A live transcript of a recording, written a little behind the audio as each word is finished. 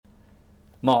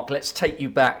Mark, let's take you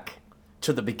back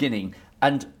to the beginning.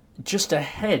 And just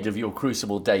ahead of your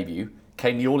Crucible debut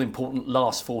came the all-important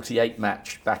last 48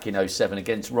 match back in '07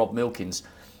 against Rob Milkins.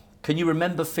 Can you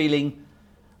remember feeling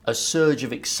a surge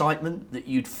of excitement that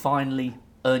you'd finally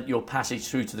earned your passage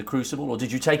through to the Crucible, or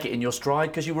did you take it in your stride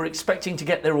because you were expecting to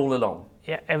get there all along?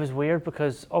 Yeah, it was weird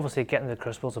because obviously getting to the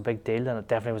Crucible is a big deal, and it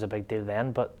definitely was a big deal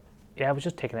then, but yeah, I was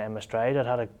just taking it in my stride. I'd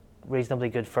had a reasonably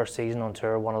good first season on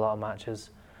tour, won a lot of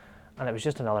matches, and it was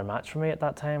just another match for me at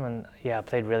that time, and yeah, I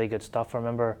played really good stuff. I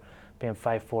remember being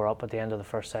 5-4 up at the end of the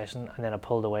first session, and then I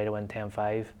pulled away to win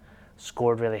 10-5,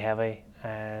 scored really heavy,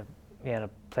 and I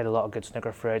played a lot of good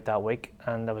snooker throughout that week,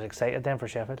 and I was excited then for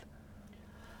Sheffield.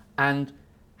 And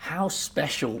how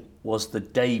special was the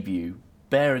debut,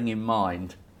 bearing in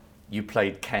mind you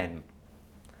played Ken?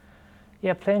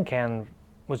 Yeah, playing Ken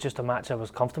was just a match I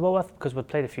was comfortable with because we'd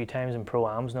played a few times in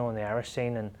Pro-Ams now in the Irish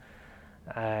scene,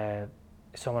 and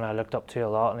someone I looked up to a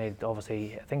lot, and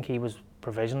I think he was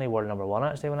provisionally world number one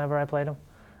actually whenever I played him.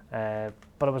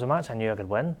 But it was a match I knew I could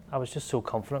win. I was just so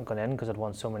confident going in because I'd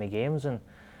won so many games, and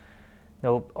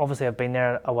obviously I've been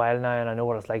there a while now, and I know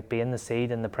what it's like being the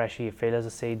seed and the pressure you feel as a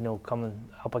seed, coming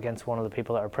up against one of the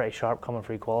people that are pretty sharp coming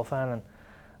through qualifying, and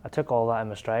I took all that in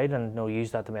my stride and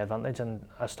used that to my advantage, and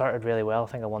I started really well. I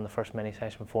think I won the first mini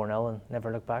session 4-0 and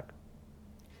never looked back.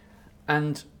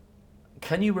 And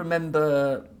can you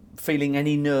remember feeling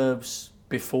any nerves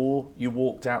before you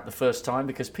walked out the first time?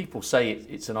 Because people say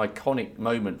it's an iconic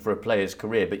moment for a player's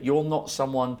career, but you're not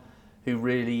someone who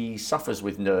really suffers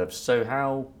with nerves. So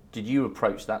how did you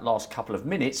approach that last couple of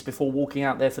minutes before walking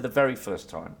out there for the very first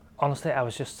time? Honestly, I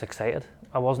was just excited.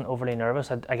 I wasn't overly nervous.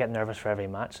 I get nervous for every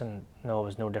match, and it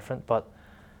was no different, but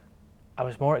I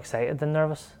was more excited than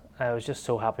nervous. I was just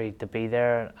so happy to be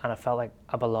there, and I felt like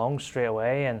I belonged straight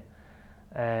away, and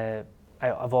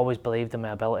I've always believed in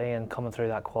my ability, and coming through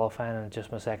that qualifying and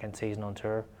just my second season on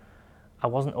tour, I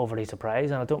wasn't overly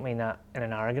surprised, and I don't mean that in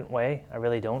an arrogant way, I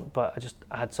really don't, but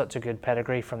I had such a good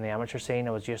pedigree from the amateur scene.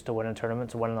 I was used to winning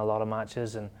tournaments, winning a lot of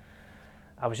matches, and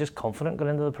I was just confident going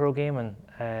into the pro game,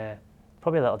 and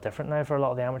probably a little different now for a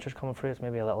lot of the amateurs coming through. It's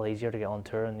maybe a little easier to get on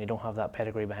tour and you don't have that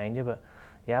pedigree behind you, but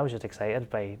yeah, I was just excited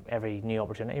by every new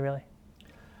opportunity really.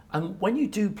 And when you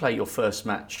do play your first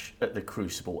match at the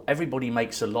Crucible, everybody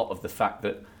makes a lot of the fact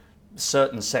that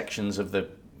certain sections of the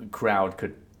crowd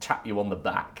could tap you on the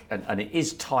back, and it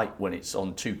is tight when it's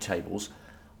on two tables.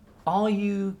 Are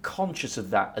you conscious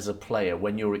of that as a player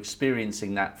when you're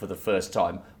experiencing that for the first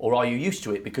time, or are you used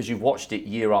to it because you've watched it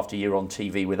year after year on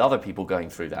TV with other people going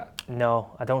through that?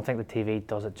 No, I don't think the TV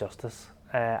does it justice.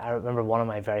 I remember one of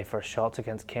my very first shots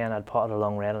against Ken, I'd potted a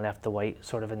long red and left the white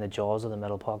sort of in the jaws of the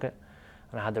middle pocket,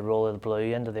 and I had to roll the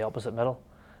blue into the opposite middle,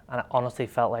 and I honestly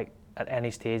felt like at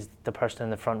any stage the person in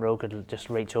the front row could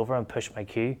just reach over and push my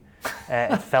cue.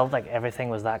 It felt like everything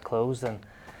was that closed, and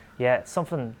yeah, it's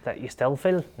something that you still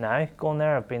feel now going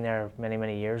there. I've been there many,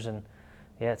 many years, and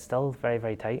yeah, it's still very,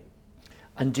 very tight.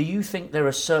 And do you think there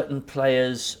are certain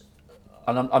players,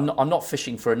 and I'm not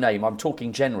fishing for a name, I'm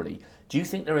talking generally, do you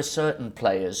think there are certain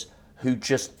players who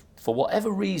just, for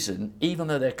whatever reason, even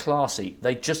though they're classy,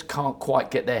 they just can't quite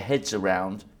get their heads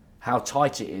around how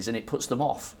tight it is and it puts them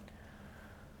off?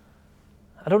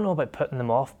 I don't know about putting them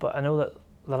off, but I know that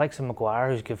the likes of Maguire,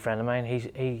 who's a good friend of mine,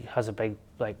 he has a big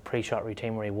pre-shot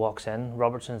routine where he walks in.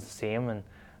 Robertson's the same, and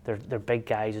they're big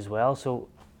guys as well. So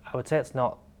I would say it's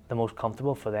not the most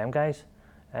comfortable for them guys.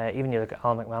 Even you look at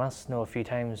Alan McManus, a few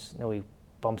times, he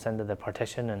bumps into the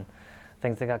partition and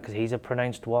things like that because he's a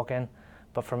pronounced walk-in.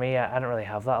 But for me, I don't really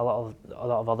have that. A lot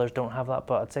of others don't have that.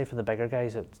 But I'd say for the bigger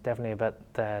guys, it's definitely a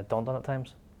bit daunting at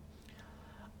times.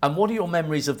 And what are your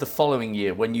memories of the following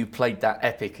year when you played that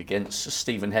epic against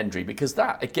Stephen Hendry? Because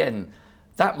that, again,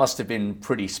 that must have been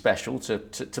pretty special to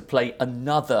play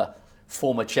another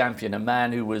former champion, a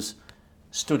man who was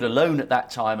stood alone at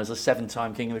that time as a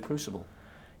 7-time king of the Crucible.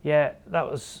 Yeah, that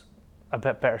was a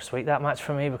bit bittersweet, that match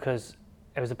for me, because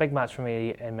it was a big match for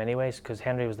me in many ways, because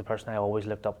Henry was the person I always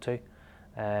looked up to.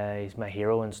 He's my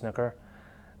hero in snooker.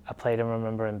 I played him, I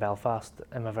remember, in Belfast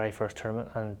in my very first tournament,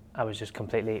 and I was just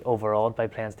completely overawed by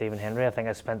playing Stephen Hendry. I think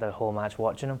I spent the whole match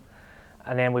watching him.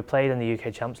 And then we played in the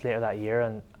UK Champs later that year,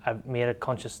 and I made a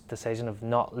conscious decision of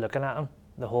not looking at him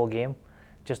the whole game,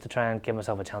 just to try and give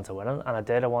myself a chance of winning. And I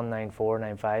did. I won 9-4,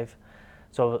 9-5.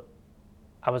 So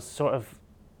I was sort of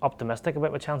optimistic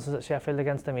about my chances at Sheffield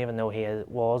against him, even though he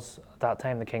was, at that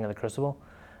time, the king of the Crucible.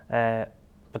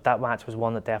 But that match was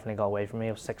one that definitely got away from me.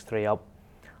 I was 6-3 up.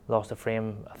 Lost a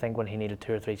frame, I think, when he needed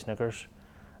 2 or 3 snookers.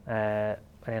 And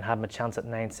then had my chance at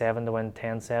 9-7 to win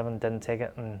 10-7. Didn't take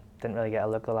it and didn't really get a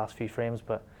look the last few frames.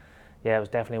 But yeah, it was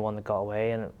definitely one that got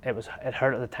away, and it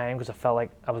hurt at the time because I felt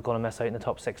like I was going to miss out in the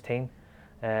top 16,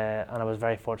 and I was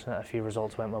very fortunate a few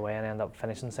results went my way and I ended up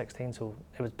finishing 16, so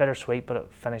it was bittersweet, but it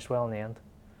finished well in the end.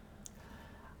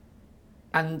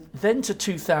 And then to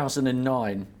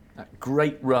 2009, that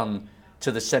great run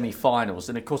to the semi-finals.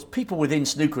 And of course, people within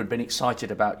snooker had been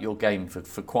excited about your game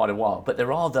for quite a while. But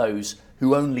there are those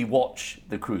who only watch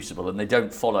the Crucible and they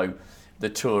don't follow the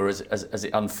tour as it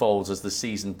unfolds, as the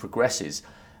season progresses.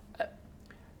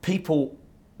 People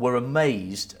were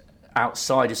amazed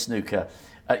outside of snooker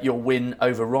at your win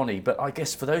over Ronnie. But I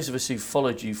guess for those of us who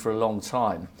followed you for a long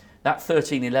time, that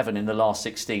 13-11 in the last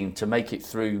 16 to make it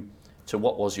through to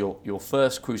what was your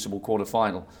first Crucible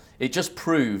quarter-final, it just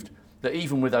proved that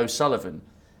even with O'Sullivan,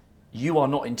 you are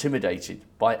not intimidated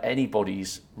by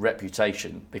anybody's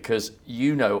reputation, because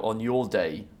you know on your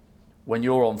day, when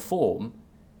you're on form,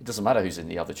 it doesn't matter who's in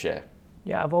the other chair.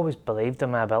 Yeah, I've always believed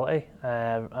in my ability.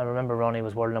 I remember Ronnie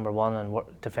was world number 1 and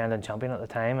defending champion at the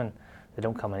time, and they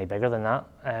don't come any bigger than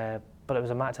that. But it was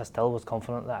a match I still was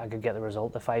confident that I could get the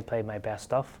result if I played my best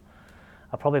stuff.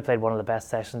 I probably played one of the best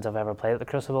sessions I've ever played at the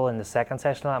Crucible in the second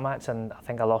session of that match, and I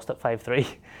think I lost it 5-3.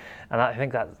 And I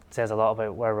think that says a lot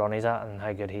about where Ronnie's at and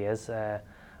how good he is.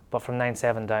 But from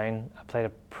 9-7 down, I played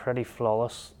a pretty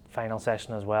flawless final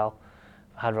session as well.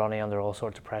 I had Ronnie under all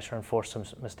sorts of pressure and forced some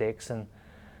mistakes. And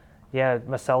yeah,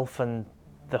 myself and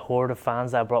the horde of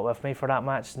fans that I brought with me for that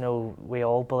match, we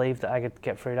all believed that I could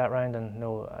get through that round, and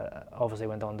I obviously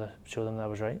went on to show them that I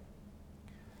was right.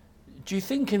 Do you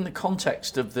think, in the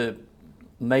context of the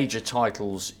major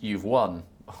titles you've won,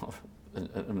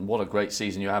 and what a great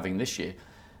season you're having this year,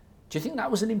 do you think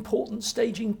that was an important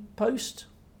staging post,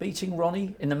 beating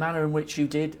Ronnie in the manner in which you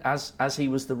did, as he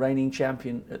was the reigning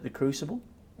champion at the Crucible?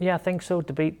 Yeah, I think so.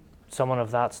 To beat someone of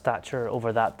that stature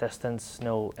over that distance,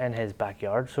 in his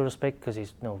backyard, so to speak, because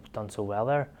he's done so well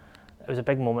there. It was a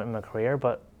big moment in my career,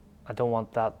 but I don't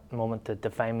want that moment to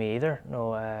define me either.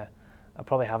 I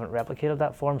probably haven't replicated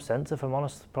that form since, if I'm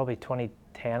honest. Probably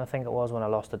 2010, I think it was, when I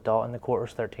lost a dot in the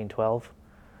quarters, 13-12.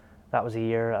 That was a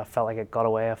year I felt like it got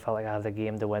away. I felt like I had the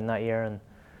game to win that year.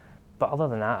 But other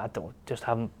than that, I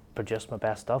haven't produced my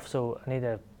best stuff. So I need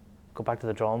to go back to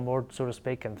the drawing board, so to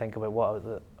speak, and think about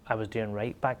what I was doing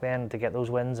right back then to get those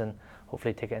wins, and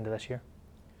hopefully take it into this year.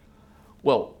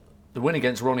 Well, the win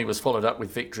against Ronnie was followed up with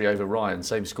victory over Ryan,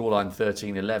 same scoreline,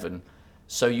 13-11.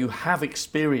 So you have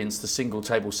experienced the single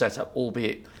table setup,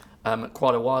 albeit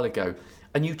quite a while ago.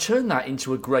 And you turned that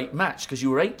into a great match, because you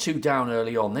were 8-2 down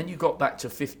early on, then you got back to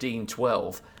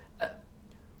 15-12.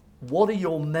 What are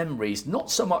your memories, not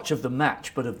so much of the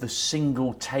match, but of the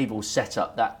single table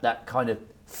setup, that kind of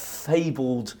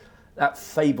fabled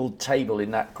table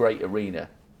in that great arena?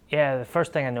 Yeah, the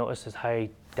first thing I noticed is how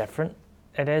different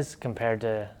it is compared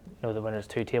to when there's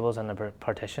two tables and a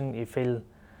partition. You feel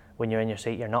when you're in your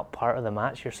seat, you're not part of the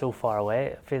match. You're so far away.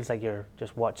 It feels like you're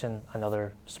just watching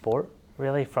another sport,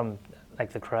 really, from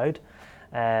like the crowd.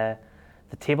 The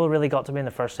table really got to me in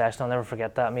the first session. I'll never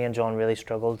forget that. Me and John really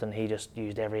struggled, and he just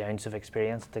used every ounce of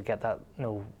experience to get that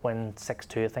win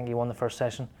 6-2. I think he won the first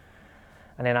session.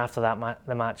 And then after that,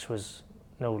 the match was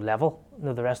level.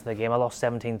 The rest of the game, I lost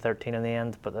 17-13 in the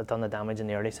end, but I'd done the damage in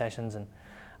the early sessions. And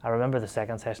I remember the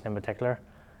second session in particular,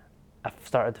 I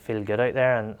started to feel good out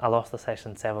there, and I lost the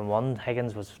session 7-1.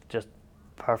 Higgins was just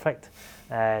perfect.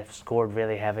 Scored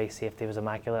really heavy, safety was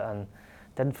immaculate, and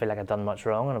didn't feel like I'd done much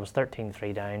wrong. And it was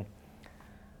 13-3 down.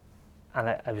 And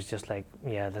I was just like,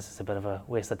 yeah, this is a bit of a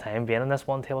waste of time being in this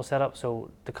one table setup.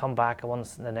 So to come back, I won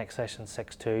the next session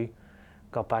 6-2,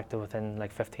 got back to within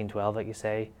like 15-12, like you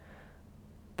say.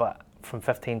 But from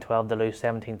 15-12 to lose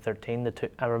 17-13,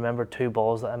 I remember two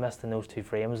balls that I missed in those two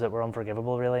frames that were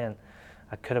unforgivable, really. And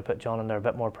I could have put John under a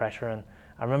bit more pressure. And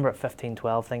I remember at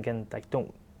 15-12 thinking, like,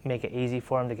 don't make it easy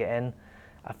for him to get in.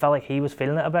 I felt like he was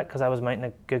feeling it a bit because I was mounting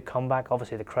a good comeback.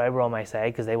 Obviously, the crowd were on my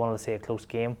side because they wanted to see a close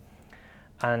game.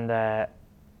 And I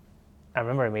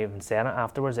remember him even saying it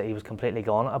afterwards that he was completely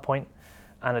gone at a point.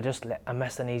 And I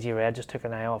missed an easy red, just took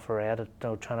an eye off a red,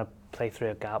 trying to play through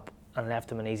a gap, and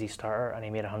left him an easy starter, and he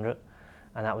made 100.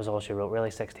 And that was all she wrote, really.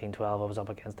 16-12, I was up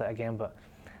against it again. But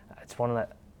it's one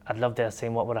that I'd love to have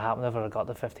seen what would have happened if I got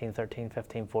to 15-13,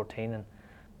 15-14, and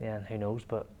yeah, who knows.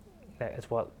 But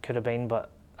it's what could have been, but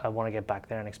I want to get back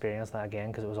there and experience that again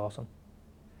because it was awesome.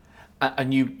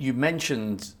 And you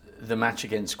mentioned the match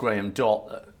against Graham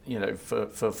Dott,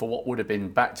 for what would have been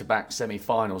back-to-back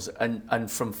semi-finals,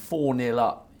 and from 4-0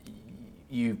 up,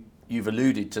 you've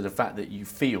alluded to the fact that you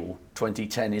feel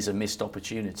 2010 is a missed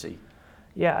opportunity.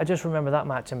 Yeah, I just remember that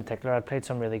match in particular. I played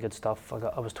some really good stuff.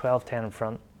 I was 12-10 in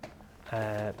front.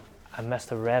 I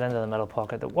missed a red into the middle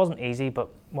pocket that wasn't easy, but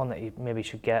one that you maybe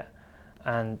should get.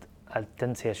 and I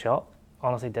didn't see a shot.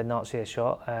 Honestly, did not see a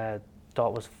shot.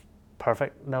 Thought was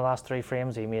perfect in the last 3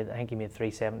 frames. I think he made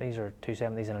 370s or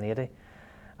 270s and an 80.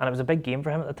 And it was a big game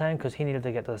for him at the time because he needed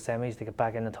to get to the semis to get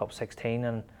back in the top 16.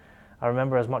 And I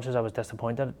remember, as much as I was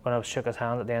disappointed, when I shook his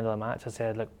hand at the end of the match, I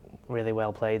said, look, really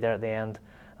well played there at the end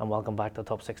and welcome back to the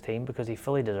top 16, because he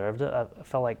fully deserved it. I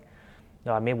felt like,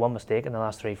 I made one mistake in the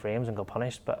last 3 frames and got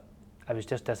punished, but I was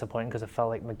just disappointed because I felt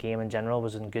like my game in general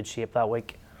was in good shape that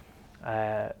week.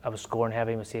 I was scoring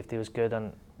heavy, my safety was good,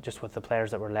 and just with the players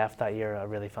that were left that year, I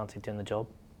really fancied doing the job.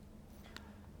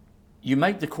 You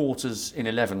made the quarters in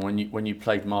 11 when you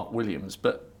played Mark Williams,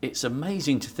 but it's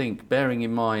amazing to think, bearing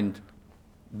in mind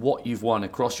what you've won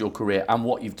across your career and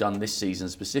what you've done this season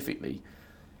specifically,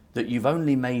 that you've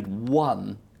only made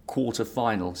 1 quarter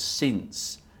final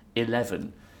since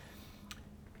 11.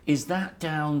 Is that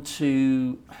down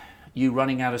to you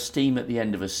running out of steam at the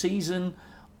end of a season,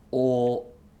 or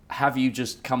have you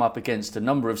just come up against a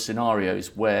number of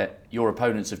scenarios where your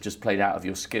opponents have just played out of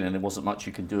your skin and there wasn't much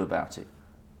you can do about it?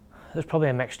 There's probably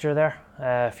a mixture there.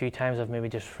 A few times I've maybe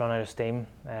just run out of steam.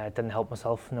 Didn't help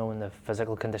myself knowing the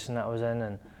physical condition that I was in,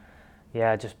 and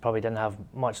I just probably didn't have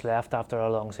much left after a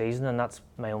long season, and that's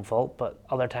my own fault. But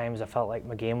other times I felt like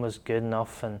my game was good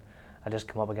enough, and I just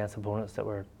come up against opponents that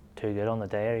were too good on the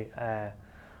day.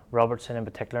 Robertson in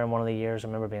particular, in one of the years, I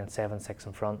remember being 7-6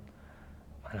 in front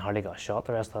and hardly got a shot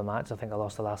the rest of the match. I think I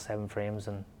lost the last 7 frames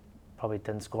and probably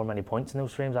didn't score many points in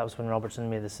those frames. That was when Robertson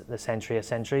made the century of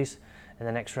centuries in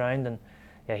the next round, and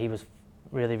he was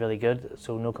really, really good,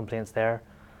 so no complaints there.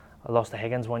 I lost to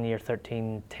Higgins one year,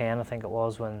 13-10 I think it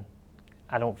was, when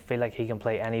I don't feel like he can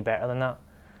play any better than that,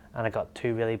 and I got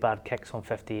 2 really bad kicks on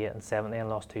 58 and 70 and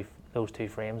lost those 2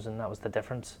 frames, and that was the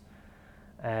difference.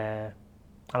 And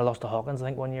I lost to Hawkins I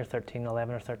think one year, 13-11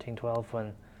 or 13-12,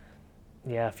 when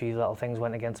a few little things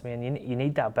went against me, and you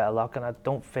need that bit of luck, and I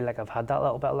don't feel like I've had that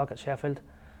little bit of luck at Sheffield.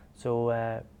 So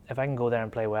if I can go there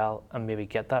and play well and maybe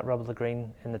get that rub of the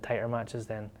green in the tighter matches,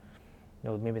 then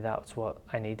maybe that's what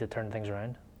I need to turn things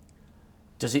around.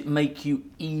 Does it make you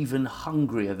even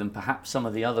hungrier than perhaps some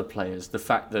of the other players, the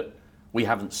fact that we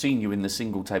haven't seen you in the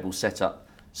single table setup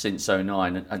since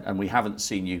 09, and we haven't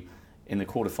seen you in the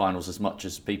quarterfinals as much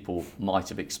as people might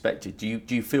have expected? Do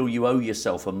you feel you owe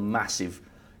yourself a massive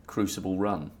Crucible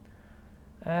run?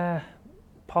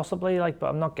 Possibly, but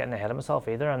I'm not getting ahead of myself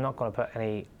either. I'm not going to put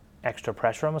any extra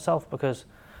pressure on myself, because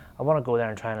I want to go there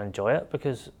and try and enjoy it,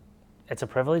 because it's a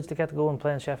privilege to get to go and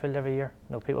play in Sheffield every year.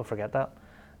 People forget that.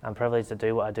 I'm privileged to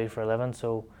do what I do for a living,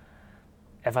 so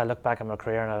if I look back at my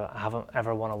career and I haven't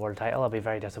ever won a world title, I'll be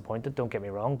very disappointed, don't get me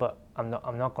wrong, but I'm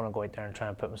not going to go out there and try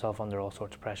and put myself under all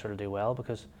sorts of pressure to do well,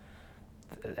 because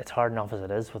it's hard enough as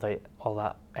it is without all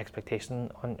that expectation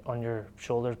on your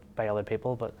shoulders by other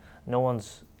people. But no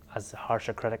one's as harsh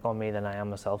a critic on me than I am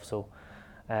myself, so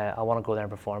I want to go there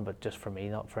and perform, but just for me,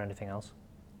 not for anything else.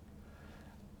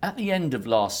 At the end of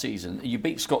last season, you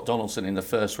beat Scott Donaldson in the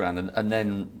first round, and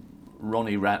then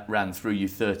Ronnie ran through you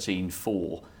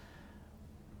 13-4.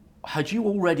 Had you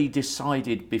already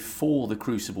decided before the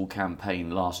Crucible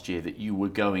campaign last year that you were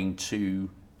going to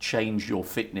change your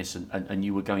fitness and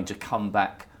you were going to come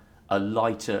back a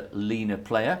lighter, leaner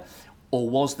player? Or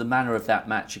was the manner of that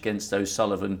match against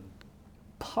O'Sullivan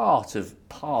part of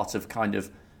kind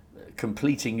of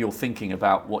completing your thinking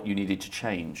about what you needed to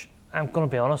change? I'm going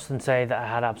to be honest and say that I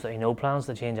had absolutely no plans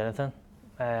to change anything.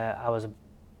 I was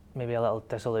maybe a little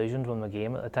disillusioned with my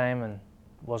game at the time and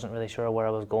wasn't really sure where I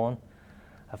was going.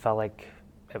 I felt like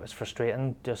it was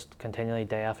frustrating, just continually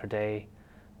day after day,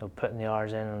 putting the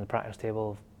hours in on the practice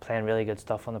table, playing really good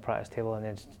stuff on the practice table, and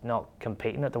then just not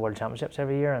competing at the World Championships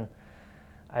every year. And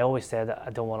I always said that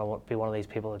I don't want to be one of these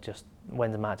people that just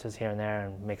wins matches here and there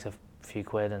and makes a few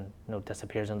quid and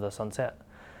disappears into the sunset.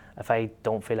 If I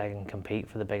don't feel I can compete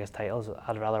for the biggest titles,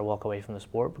 I'd rather walk away from the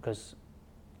sport, because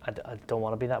I don't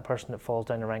want to be that person that falls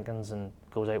down the rankings and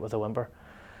goes out with a whimper.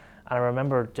 And I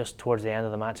remember just towards the end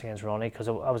of the match against Ronnie, because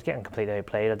I was getting completely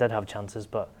outplayed. I did have chances,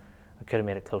 but I could have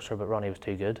made it closer, but Ronnie was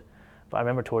too good. But I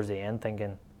remember towards the end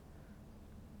thinking,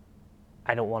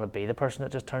 I don't want to be the person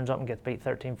that just turns up and gets beat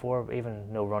 13-4,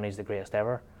 even though Ronnie's the greatest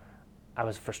ever. I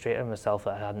was frustrated with myself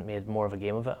that I hadn't made more of a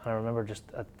game of it. And I remember just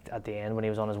at the end when he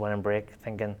was on his winning break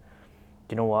thinking,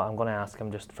 do you know what, I'm going to ask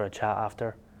him just for a chat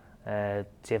after,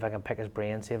 see if I can pick his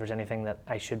brain, see if there's anything that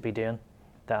I should be doing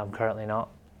that I'm currently not,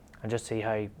 and just see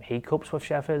how he copes with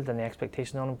Sheffield and the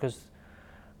expectation on him, because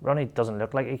Ronnie doesn't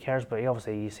look like he cares, but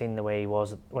you've seen the way he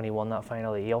was when he won that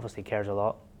final. He obviously cares a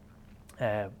lot,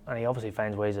 and he obviously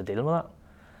finds ways of dealing with that.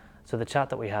 So the chat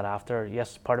that we had after,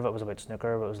 yes, part of it was about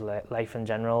snooker, but it was life in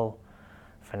general,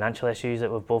 financial issues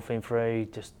that we've both been through,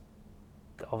 just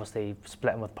obviously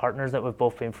splitting with partners that we've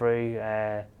both been through,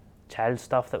 child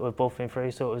stuff that we've both been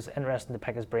through. So it was interesting to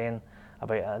pick his brain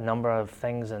about a number of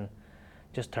things and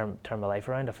just turn my life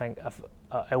around. I think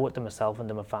I owe it to myself and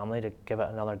to my family to give it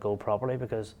another go properly,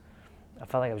 because I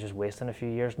felt like I was just wasting a few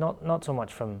years. Not so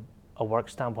much from a work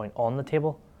standpoint on the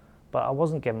table, but I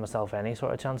wasn't giving myself any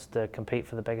sort of chance to compete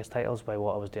for the biggest titles by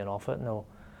what I was doing off it. No,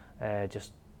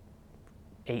 just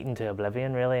eating to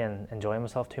oblivion really and enjoying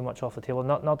myself too much off the table.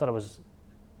 Not that I was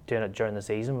doing it during the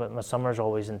season, but my summers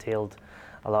always entailed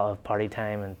a lot of party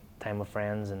time and time with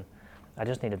friends, and I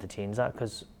just needed to change that,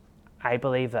 because I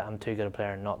believe that I'm too good a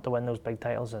player not to win those big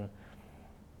titles, and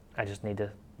I just need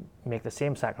to make the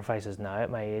same sacrifices now at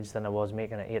my age than I was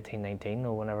making at 18, 19,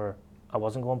 or whenever I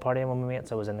wasn't going partying with my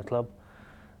mates, I was in the club.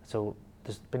 So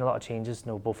there's been a lot of changes,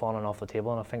 both on and off the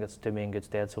table, and I think it's stood me in good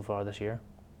stead so far this year.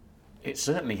 It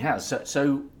certainly has.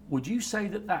 So would you say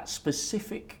that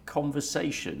specific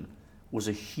conversation was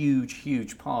a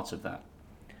huge part of that?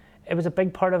 It was a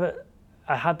big part of it.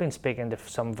 I had been speaking to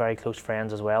some very close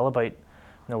friends as well about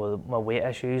my weight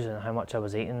issues and how much I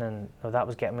was eating, and that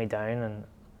was getting me down, and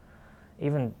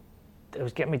even it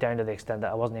was getting me down to the extent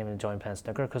that I wasn't even enjoying playing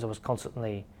snooker, because I was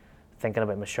constantly thinking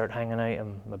about my shirt hanging out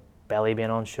and my belly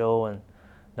being on show and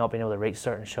not being able to reach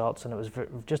certain shots, and it was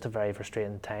just a very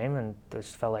frustrating time, and I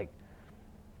just felt like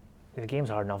the game's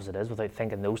hard enough as it is without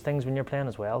thinking those things when you're playing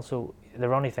as well. So the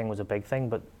Ronnie thing was a big thing,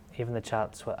 but even the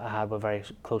chats I had with very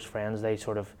close friends, they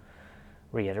sort of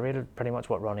reiterated pretty much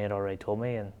what Ronnie had already told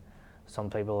me, and some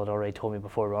people had already told me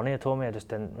before Ronnie had told me. I just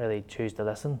didn't really choose to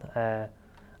listen.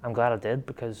 I'm glad I did,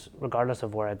 because regardless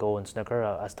of where I go in snooker,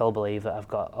 I still believe that I've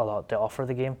got a lot to offer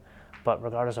the game. But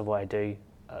regardless of what I do,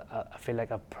 I feel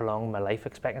like I've prolonged my life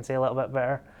expectancy a little bit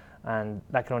better, and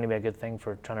that can only be a good thing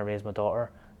for trying to raise my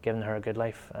daughter, giving her a good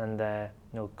life, and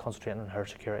concentrating on her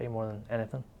security more than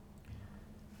anything.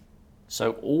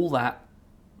 So all that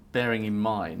bearing in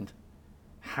mind,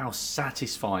 how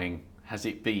satisfying has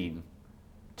it been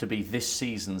to be this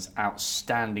season's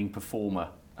outstanding performer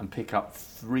and pick up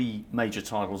 3 major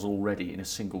titles already in a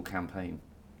single campaign?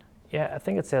 Yeah, I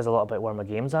think it says a lot about where my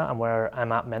game's at and where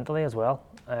I'm at mentally as well,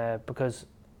 because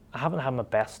I haven't had my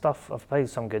best stuff. I've played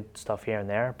some good stuff here and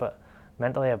there, but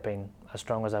mentally I've been as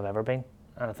strong as I've ever been,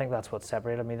 and I think that's what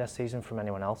separated me this season from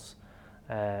anyone else.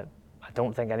 I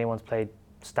don't think anyone's played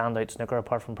standout snooker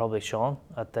apart from probably Sean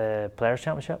at the Players'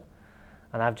 Championship,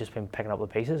 and I've just been picking up the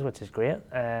pieces, which is great.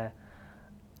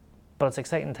 But it's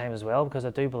exciting times as well, because I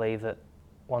do believe that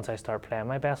once I start playing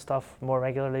my best stuff more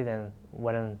regularly, then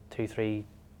winning 2-3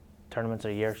 tournaments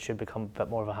a year should become a bit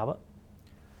more of a habit.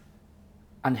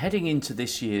 And heading into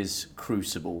this year's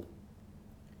Crucible,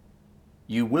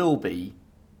 you will be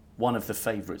one of the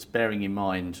favourites, bearing in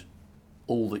mind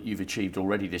all that you've achieved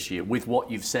already this year, with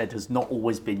what you've said has not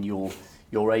always been your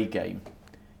A game.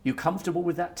 You comfortable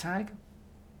with that tag?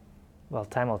 Well,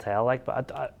 time will tell,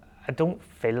 but I don't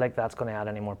feel like that's going to add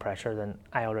any more pressure than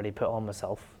I already put on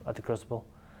myself at the Crucible.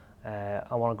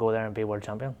 I want to go there and be world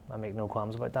champion. I make no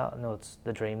qualms about that. I know it's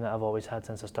the dream that I've always had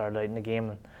since I started out in the game,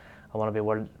 and I want to be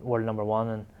world number one.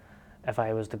 And if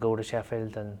I was to go to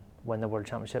Sheffield and win the world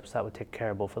championships, that would take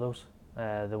care of both of those.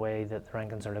 The way that the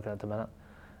rankings are looking at the minute,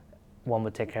 one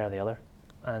would take care of the other,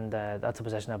 and that's a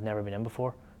position I've never been in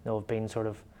before. I've been sort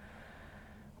of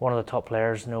one of the top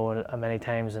players, many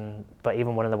times, but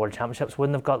even winning the world championships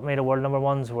wouldn't have got me to world number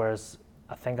ones. Whereas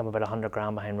I think I'm about 100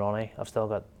 grand behind Ronnie. I've still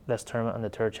got this tournament and the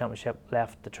Tour Championship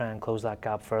left to try and close that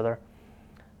gap further.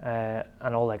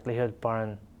 In all likelihood,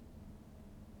 barring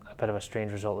a bit of a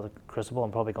strange result of the Crucible,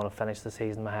 I'm probably going to finish the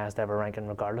season my highest ever ranking,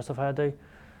 regardless of how I do.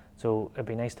 So it'd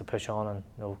be nice to push on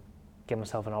and give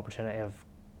myself an opportunity of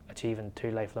achieving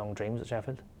 2 lifelong dreams at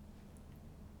Sheffield.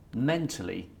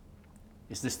 Mentally,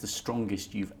 is this the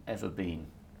strongest you've ever been?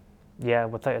 Yeah,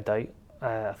 without a doubt.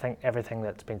 I think everything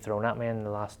that's been thrown at me in the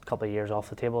last couple of years off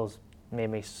the table has made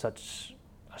me such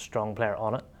a strong player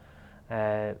on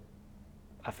it.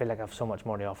 I feel like I have so much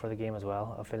more to offer the game as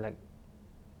well. I feel like,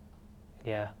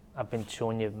 I've been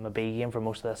showing you my B game for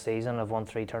most of this season. I've won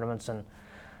 3 tournaments and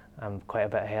I'm quite a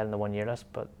bit ahead in the 1 year list,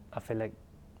 but I feel like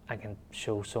I can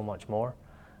show so much more.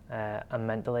 And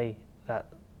mentally, that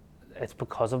it's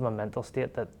because of my mental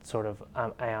state that sort of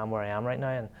I am where I am right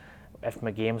now, and if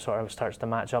my game sort of starts to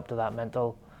match up to that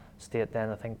mental state, then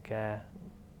I think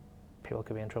people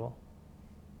could be in trouble.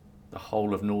 The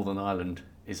whole of Northern Ireland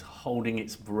is holding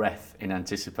its breath in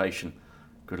anticipation.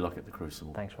 Good luck at the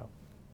Crucible. Thanks, Rob.